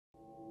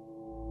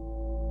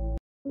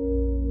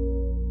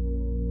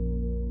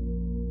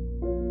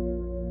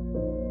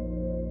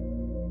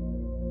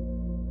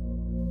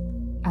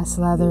I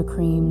slather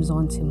creams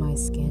onto my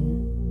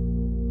skin.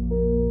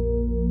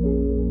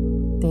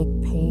 Thick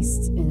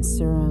pastes and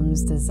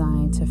serums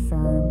designed to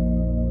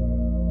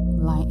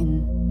firm,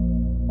 lighten,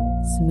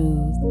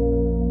 smooth,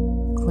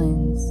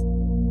 cleanse,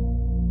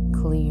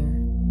 clear.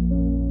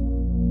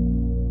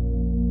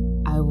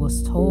 I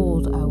was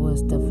told I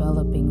was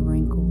developing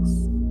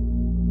wrinkles.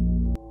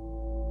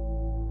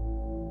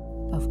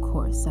 Of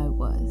course I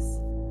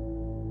was.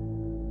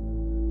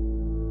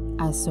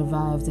 I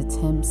survived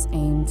attempts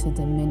aimed to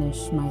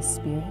diminish my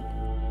spirit.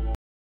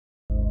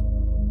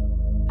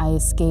 I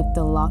escaped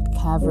the locked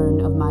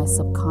cavern of my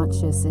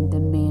subconscious and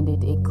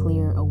demanded it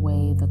clear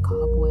away the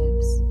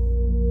cobwebs.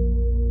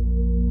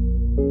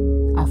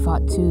 I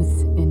fought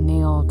tooth and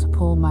nail to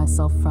pull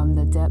myself from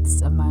the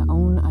depths of my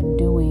own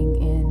undoing,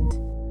 and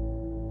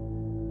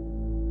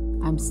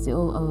I'm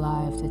still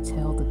alive to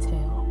tell the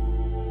tale.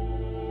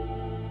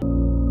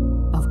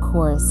 Of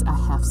course, I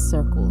have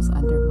circles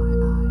under my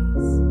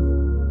eyes.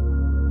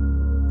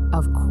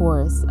 Of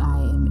course, I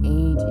am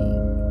aging.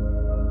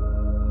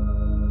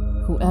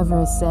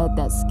 Whoever said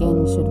that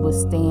skin should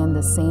withstand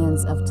the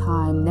sands of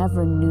time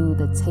never knew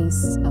the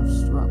tastes of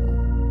struggle,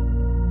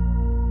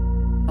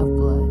 of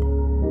blood,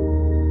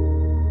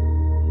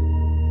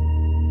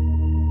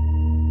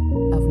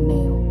 of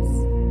nails,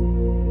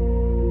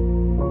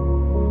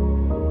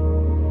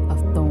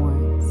 of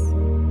thorns,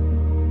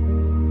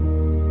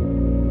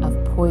 of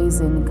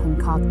poison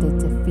concocted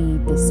to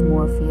feed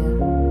dysmorphia,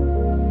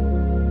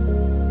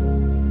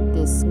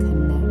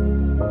 disconnect,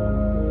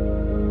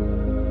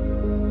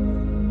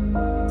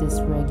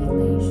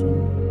 dysregulation.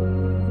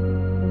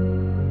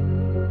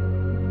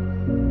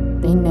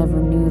 They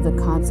never knew the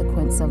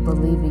consequence of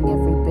believing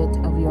every bit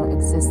of your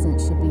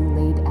existence should be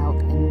laid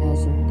out and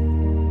measured,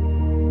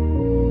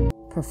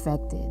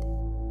 perfected,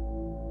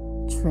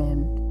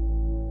 trimmed,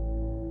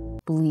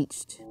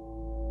 bleached,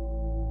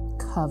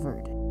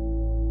 covered,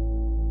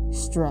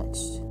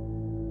 stretched,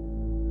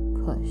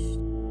 pushed.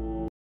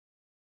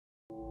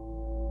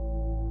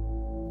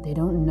 They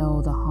don't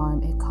know the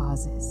harm it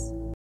causes.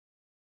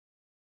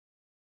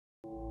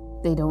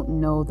 They don't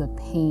know the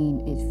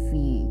pain it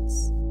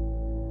feeds.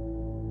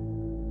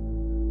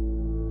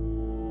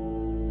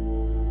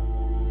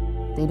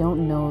 They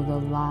don't know the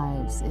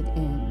lives it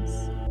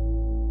ends.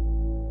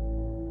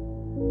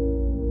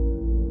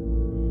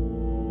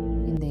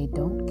 And they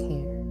don't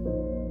care.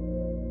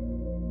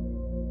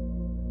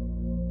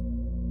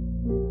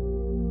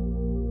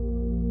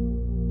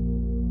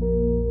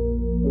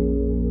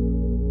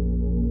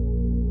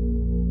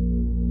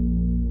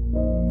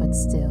 But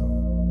still,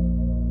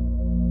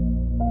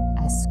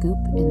 I scoop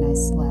and I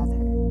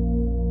slather,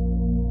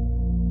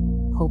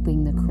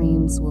 hoping the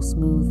creams will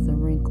smooth the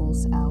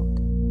wrinkles out,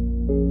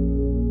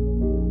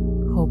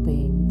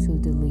 hoping to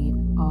delete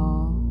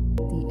all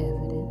the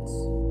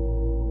evidence.